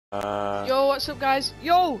Yo, what's up, guys?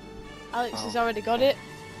 Yo! Alex has already got it.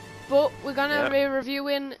 But we're gonna be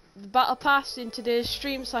reviewing the Battle Pass in today's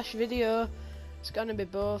stream/video. It's gonna be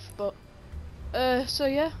both, but so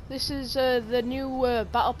yeah, this is the new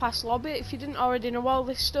Battle Pass lobby. If you didn't already know all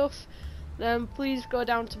this stuff, then please go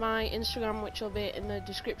down to my Instagram, which will be in the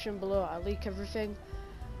description below. I leak everything.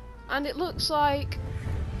 And it looks like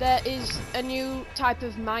there is a new type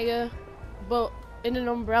of Maya, but in an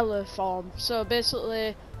umbrella form. So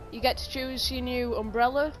basically, you get to choose your new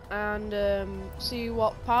umbrella and see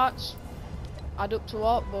what parts add up to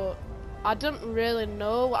what, but I don't really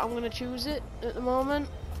know what I'm going to choose it at the moment,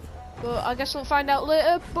 but I guess we'll find out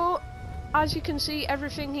later. But as you can see,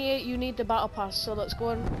 everything here, you need the Battle Pass, so let's go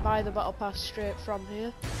and buy the Battle Pass straight from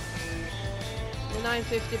here. The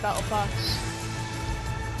 950 Battle Pass.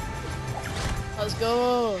 Let's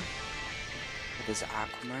go! There's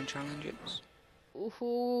Aquaman challenges.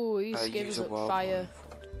 Ooh, these skins look fire.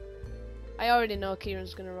 I already know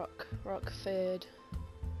Kieran's gonna rock Fade.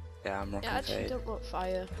 Yeah, I'm rocking Fade. It actually don't look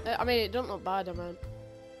fire. I mean, it don't look bad, I mean.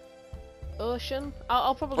 Ocean?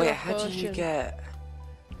 I'll probably rock Ocean. Wait, how do you get...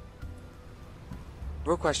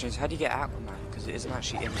 Real question is, how do you get Aquaman? Because it isn't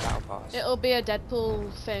actually in the Battle Pass. It'll be a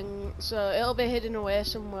Deadpool thing, so it'll be hidden away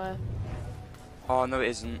somewhere. Oh, no it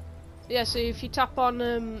isn't. Yeah, so if you tap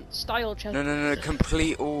on style challenge. No,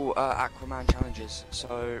 complete all Aquaman challenges.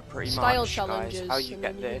 So pretty style much, challenges, guys, how you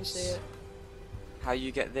get this? How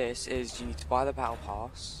you get this is you need to buy the Battle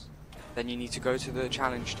Pass, then you need to go to the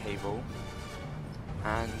challenge table,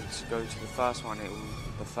 and go to the first one.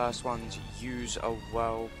 The first one's use a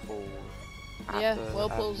whirlpool. Yeah,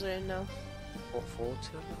 whirlpools are in now.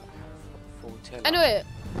 Fortilla. Anyway,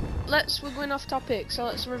 we're going off topic, so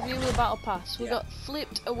let's review the Battle Pass. We got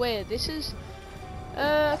Flipped Away. This is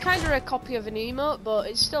kind of a copy of an emote, but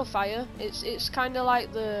it's still fire. It's kind of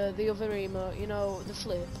like the other emote, you know, the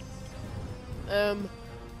flip.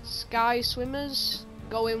 Sky Swimmers,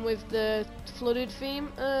 going with the flooded theme.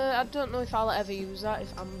 I don't know if I'll ever use that,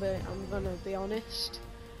 if I'm gonna be honest.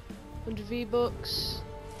 100 V-Bucks.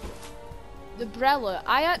 The Brella,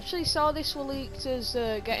 I actually saw this were leaked as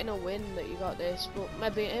getting a win that you got this, but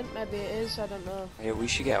maybe it ain't, maybe it is, I don't know. Yeah, we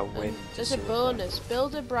should get a win. There's a bonus,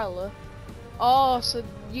 build a Brella. Oh, so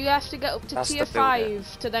you have to get up to tier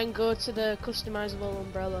 5 to then go to the customizable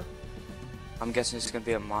umbrella. I'm guessing it's going to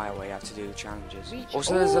be a mile where you have to do the challenges.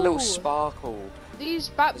 Also, there's a little sparkle. These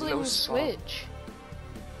back blings switch.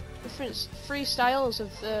 Different 3 styles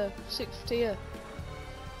of the 6th tier.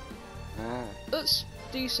 Ah. That's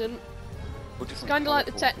decent. It's Kind of like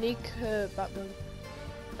the Technique back bling.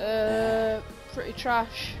 Pretty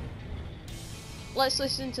trash. Let's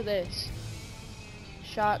listen to this.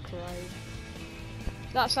 Shark Ride.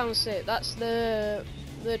 That sounds sick. That's the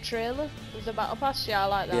trailer of the Battle Pass. Yeah, I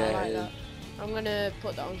like that. Yeah, I like that. I'm gonna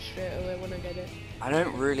put that on straight away when I get it. I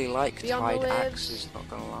don't really like Tide Axes, not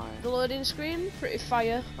gonna lie. The loading screen, pretty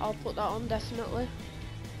fire. I'll put that on definitely.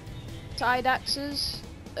 Tide Axes.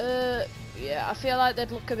 Yeah, I feel like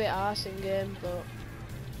they'd look a bit arse in game, but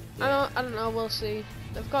I don't know. We'll see.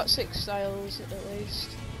 They've got 6 styles at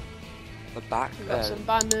least. The back. We've got some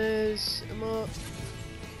banners, emote.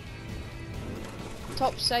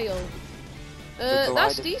 Top sail.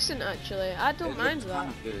 That's decent actually. I don't mind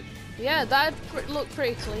that. Good. Yeah, that'd look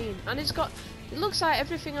pretty clean, and it looks like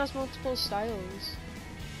everything has multiple styles.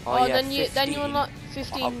 Oh, yeah, then you unlock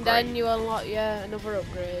 15. Then you unlock another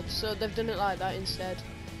upgrade. So they've done it like that instead.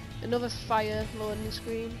 Another fire loading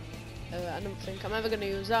screen. I don't think I'm ever going to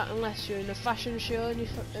use that unless you're in a fashion show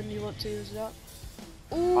and you want to use that.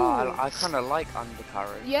 Ooh. I kind of like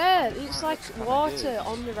Undercurrent. Yeah, it's like water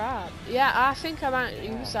on the wrap. Yeah, I think I might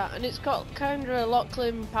use that, and it's got kind of a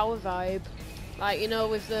Lachlan power vibe, like, you know,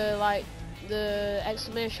 with the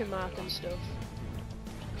exclamation mark and stuff.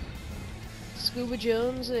 Scuba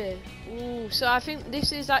Jonesy. Ooh, so I think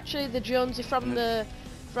this is actually the Jonesy from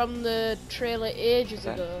the trailer ages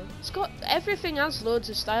ago. It's got everything, has loads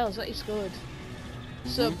of styles. That is good.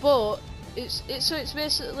 So, but it's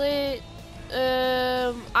basically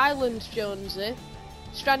Island Jonesy,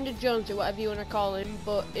 Stranded Jonesy, whatever you want to call him,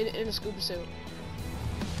 but in a scuba suit.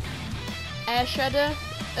 Air Shredder.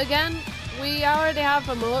 Again, we already have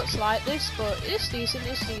emotes like this, but it's decent.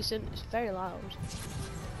 It's decent. It's very loud.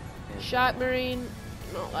 Shark Marine,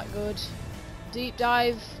 not that good. Deep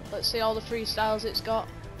Dive. Let's see all the 3 styles it's got.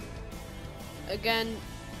 Again,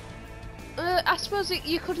 I suppose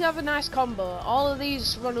you could have a nice combo. All of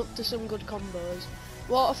these run up to some good combos.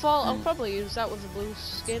 Waterfall, I'll probably use that with a blue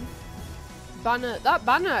skin. Banner, that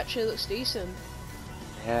banner actually looks decent.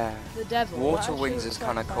 Yeah. The Devil. Water Wings is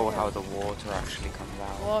kind of cool how the water actually comes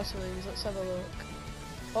out. Water Wings, let's have a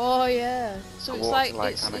look. Oh yeah. So The it's water,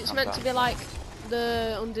 like it's kinda meant comes to out be the like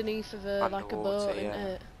the underneath of a like a Underwater, boat, isn't yeah.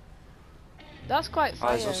 it? That's quite Oh,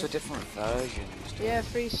 there's fire. also different versions. To Yeah, it.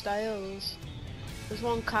 3 styles. There's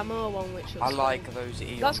one camo one which looks I like cool. those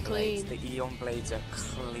Eon That's blades. clean. The Eon blades are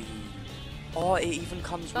clean. Oh, it even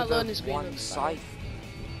comes That with loading a screen one looks fire. scythe.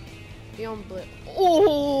 Beyond Blip.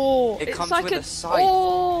 Oh! It It's comes like with a scythe.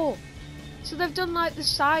 Oh! So they've done like the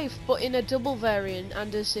scythe, but in a double variant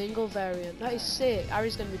and a single variant. That is sick.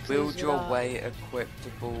 Harry's gonna be pleased Build with your that. way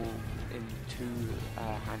equipable in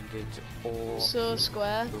two-handed or So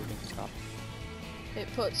square. building stuff. It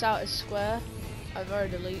puts out a square. I've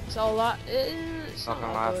already leaked all that. It's Not not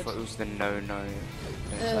gonna lie, I that thought it good. was the no. No,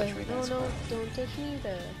 Square. don't touch me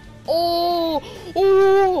there. Oh!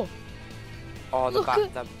 Oh! Oh, Look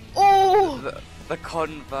at- the Oh! the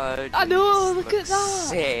convergence. I know, look at looks that.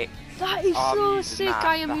 Sick. That is I'm so using sick. that.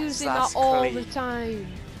 I am That's- using that's that all clean. the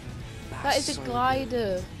time. That That's is a so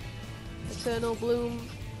glider. Eternal Bloom.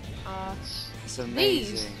 Arse. It's These,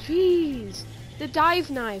 amazing. jeez. The dive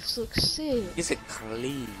knives look sick. Is it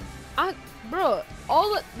clean? Bro,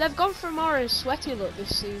 they've gone for more a sweaty look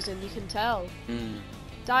this season, you can tell.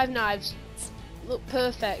 Dive knives look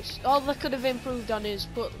perfect. All they could have improved on is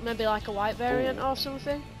put maybe like a white variant or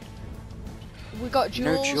something. We got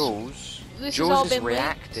jewels. No jewels. This Jewels has all is been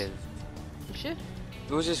reactive. leaked. Sure.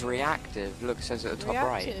 Yours is reactive. Look, it says at the top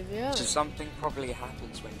Reactive, right. yeah. So something probably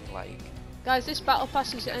happens when you like. Guys, this battle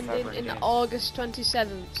pass is Get ending further in in. August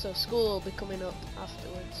 27th, so school will be coming up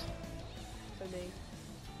afterwards for me.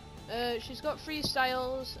 She's got 3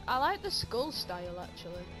 styles. I like the skull style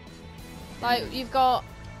actually. Like you've got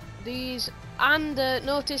these, and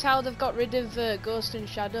notice how they've got rid of Ghost and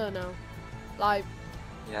Shadow now. Like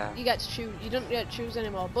Yeah. you get to choose. You don't get to choose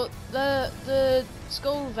anymore. But the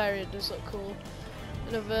skull variant does look cool.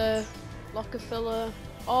 Another locker filler.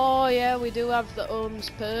 Oh yeah, we do have the Ohm's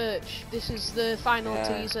Perch. This is the final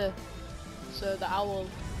teaser. So the owl.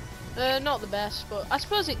 Not the best, but I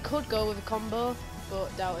suppose it could go with a combo,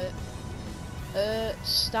 but doubt it.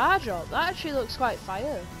 Star Drop. That actually looks quite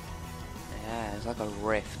fire. Yeah, it's like a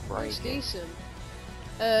rift break. It's decent.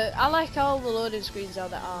 I like all the loading screens how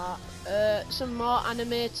they are. Some more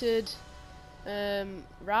animated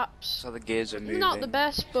wraps. So the gears are moving. Not the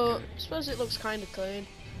best, but I suppose it looks kind of clean.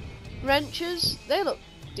 Wrenches, they look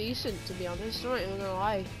decent to be honest, I'm not even gonna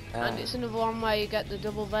lie. And it's another one where you get the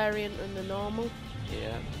double variant and the normal.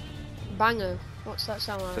 Yeah. Banger, what's that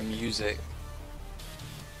sound like? The music.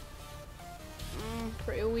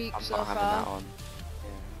 Pretty weak I'm so not having far. that on.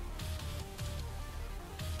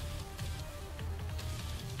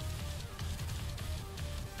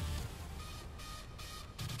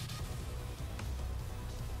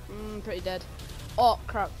 Pretty dead. Oh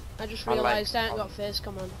crap, I just realised I ain't got face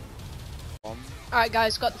come on. Alright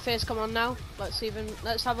guys, got the face come on now. Let's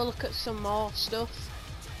have a look at some more stuff.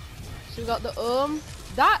 So we've got the Ohm.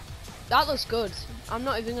 That looks good. I'm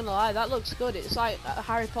not even gonna lie, that looks good. It's like a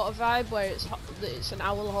Harry Potter vibe where it's an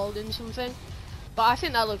owl holding something. But I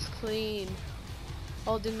think that looks clean.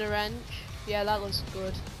 Holding the wrench. Yeah, that looks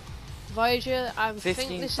good. Voyager, I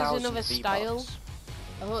think this is another style.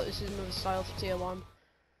 I thought this is another style for tier 1.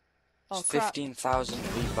 Oh, 15,000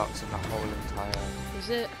 V-Bucks in the whole entire. Is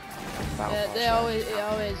it? Yeah, it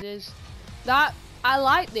always is. That I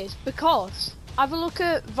like this because have a look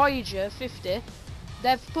at Voyager 50.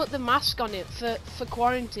 They've put the mask on it for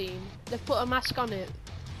quarantine. They've put a mask on it.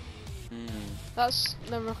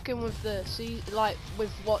 They're rocking with the with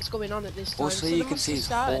what's going on at this time. Also, so you can see his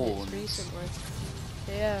horns recently.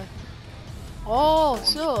 Yeah. Oh,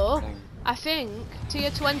 Horns so thing. I think tier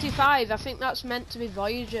 25. I think that's meant to be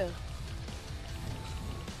Voyager.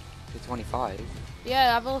 Tier 25.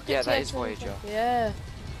 Yeah, have a look at Yeah, tier that is 25. Voyager. Yeah.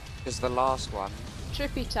 Because the last one.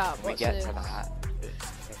 Trippy Tap. We What's get it? to that.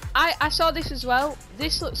 I saw this as well.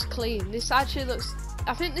 This looks clean. This actually looks.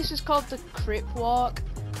 I think this is called the Crip Walk.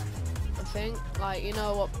 I think, like, you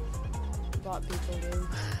know what black people do.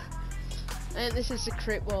 I think this is the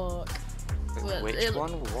Crip Walk. Well, Which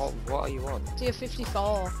one? What are you on? Tier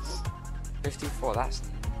 54. 54. That's.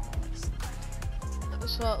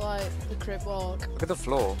 That's what like the Crip Walk. Look at the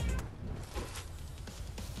floor.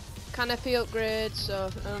 Canopy upgrade. So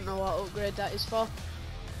I don't know what upgrade that is for.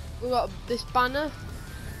 We got this banner.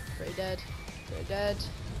 Pretty dead. Pretty dead.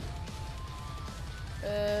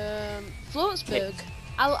 Floatsburg.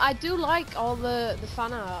 I do like all the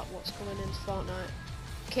fan art. What's coming into Fortnite?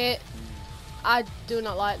 Kit. I do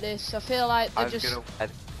not like this. I feel like they're just gonna wear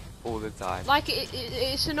all the time. like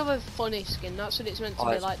it's another funny skin. That's what it's meant to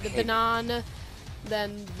be. It's Like the pink. banana,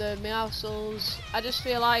 then the Meowscles. I just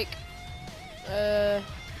feel like they're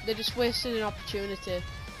just wasting an opportunity.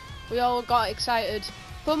 We all got excited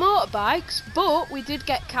for motorbikes, but we did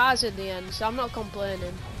get cars in the end, so I'm not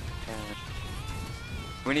complaining. Yeah.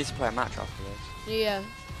 We need to play a match after this. Yeah.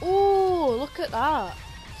 Oh, look at that.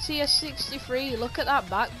 CS63, look at that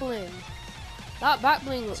back bling. That back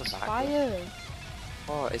bling looks fire.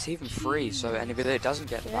 Oh, it's even free, so anybody that doesn't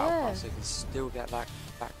get the battle pass, they can still get that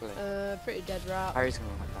back bling. Pretty dead rap. Harry's gonna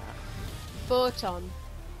like that. Photon.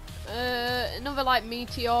 Another like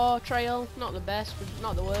meteor trail, not the best, but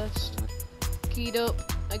not the worst. Keyed up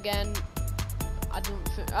again. I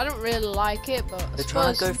don't really like it, but they're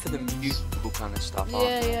trying to go for the musical kind of stuff.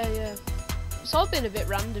 Yeah. It's all been a bit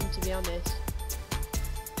random, to be honest.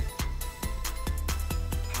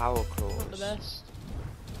 Power claws. Not the best.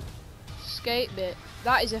 Skate bit.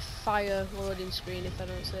 That is a fire loading screen, if I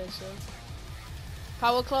don't say so.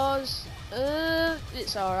 Power claws.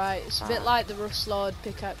 It's alright. It's a bit like the Rust Lord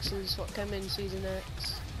pickaxes, what came in Season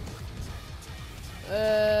X.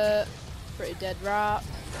 Pretty dead rap.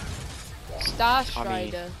 Star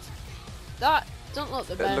Strider. That don't look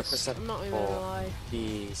the best. I'm not even gonna lie.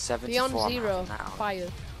 The 74 Beyond Zero. Fire.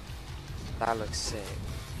 That looks sick.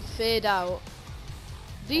 Fade out.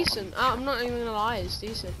 Decent. I'm not even gonna lie. It's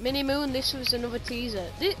decent. Mini Moon. This was another teaser.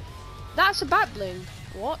 That's a back bling.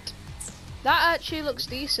 What? That actually looks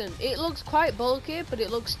decent. It looks quite bulky, but it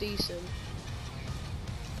looks decent.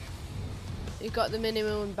 You got the Mini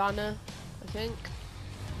Moon banner, I think.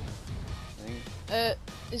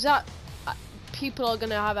 Is that? People are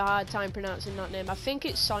gonna have a hard time pronouncing that name. I think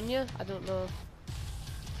it's Sonya. I don't know.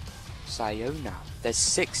 Sayona. There's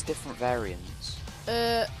 6 different variants.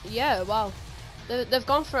 Yeah. Wow. They've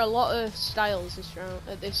gone for a lot of styles this round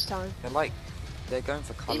at this time. They're going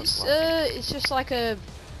for colours. It's just like a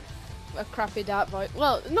crappy Dark Voyager.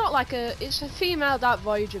 Well, not like it's a female Dark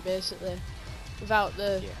Voyager basically, without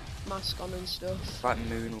the mask on and stuff. Like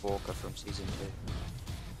Moonwalker from Season 2.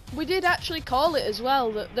 We did actually call it as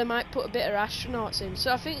well that they might put a bit of astronauts in,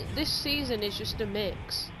 so I think this season is just a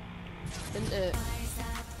mix, isn't it?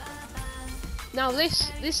 Now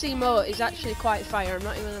this emote is actually quite fire, I'm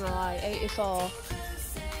not even gonna lie. 84.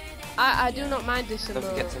 I do not mind this emote. Don't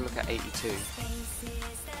forget to look at 82.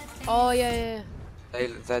 Oh yeah.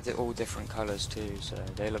 They're all different colours too, so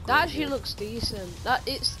they look. That actually looks decent.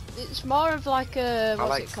 It's more of like a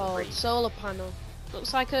what's it called? Solar panel.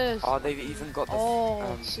 Looks like a. Oh, they've even got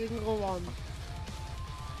the. Single one.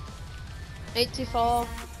 84.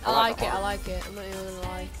 I like it. I'm not even gonna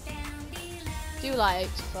lie. Do you like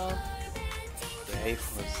 84? Yeah,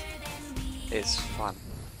 it's fun.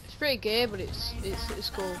 It's pretty gay, but it's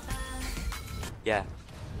cool. Yeah.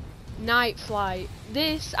 Night Flight.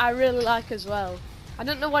 This I really like as well. I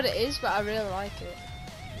don't know what it is, but I really like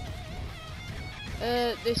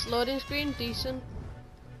it. This loading screen, decent.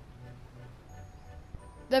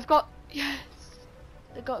 They've got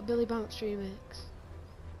they've got a Billy Bounce remix.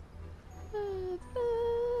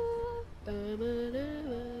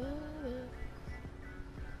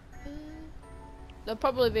 There'll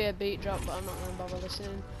probably be a beat drop, but I'm not going to bother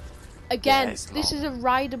listening. Again, this is a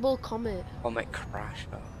rideable Comet. Comet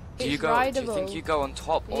Crasher. Do you think you go on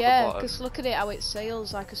top or the bottom? Yeah, because look at it how it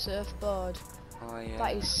sails like a surfboard. Oh yeah.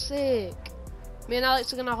 That is sick. Me and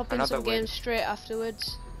Alex are going to hop in some games straight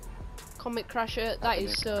afterwards. Comet Crasher, that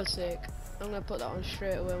is so sick. I'm going to put that on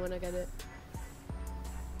straight away when I get it.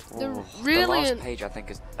 The last page I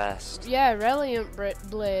think is the best. Yeah, Reliant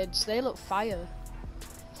blades, they look fire.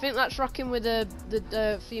 I think that's rocking with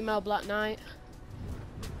the female Black Knight.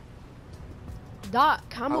 That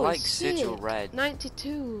camo I like is sick. Sigil Red. 92,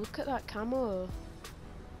 look at that camo.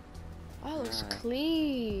 That looks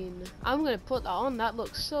clean. I'm gonna put that on, that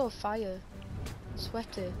looks so fire.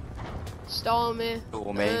 Sweaty. Stormy.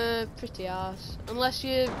 Pretty arse. Unless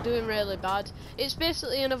you're doing really bad. It's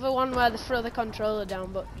basically another one where they throw the controller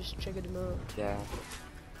down but just trigger them out. Yeah.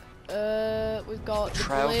 We've got the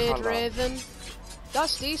Blade Raven.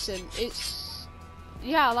 That's decent. It's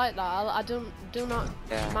I like that. I do not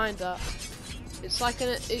mind that. It's like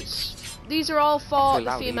these are all for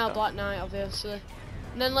the female Black Knight, obviously.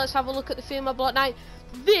 And then let's have a look at the female Black Knight.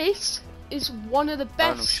 This is one of the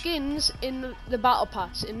best skins in the Battle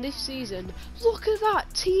Pass in this season. Look at that,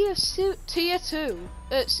 tier 2,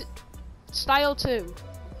 style 2,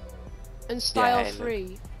 and style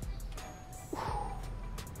 3.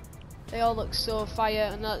 They all look so fire.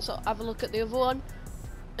 And let's have a look at the other one.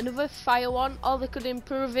 Another fire one. All they could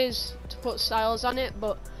improve is to put styles on it,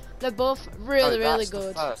 but they're both really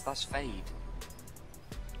good. That's Fade.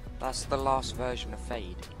 That's the last version of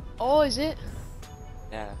Fade. Oh, is it?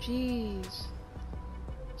 Yeah. Jeez.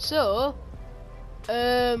 So,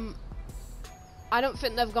 I don't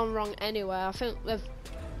think they've gone wrong anywhere. I think they've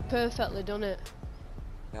perfectly done it.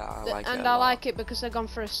 Yeah, I like it. And I like it because they've gone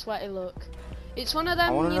for a sweaty look. It's one of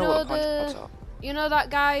them, you know, you know that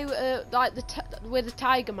guy like with the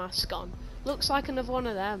tiger mask on. Looks like another one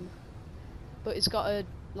of them, but he's got a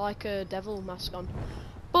devil mask on.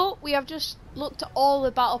 But we have just looked at all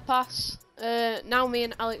the battle pass. Now me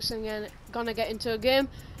and Alex are gonna get into a game.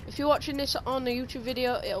 If you're watching this on a YouTube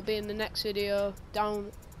video, it'll be in the next video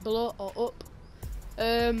down below or up.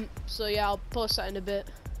 So yeah, I'll post that in a bit.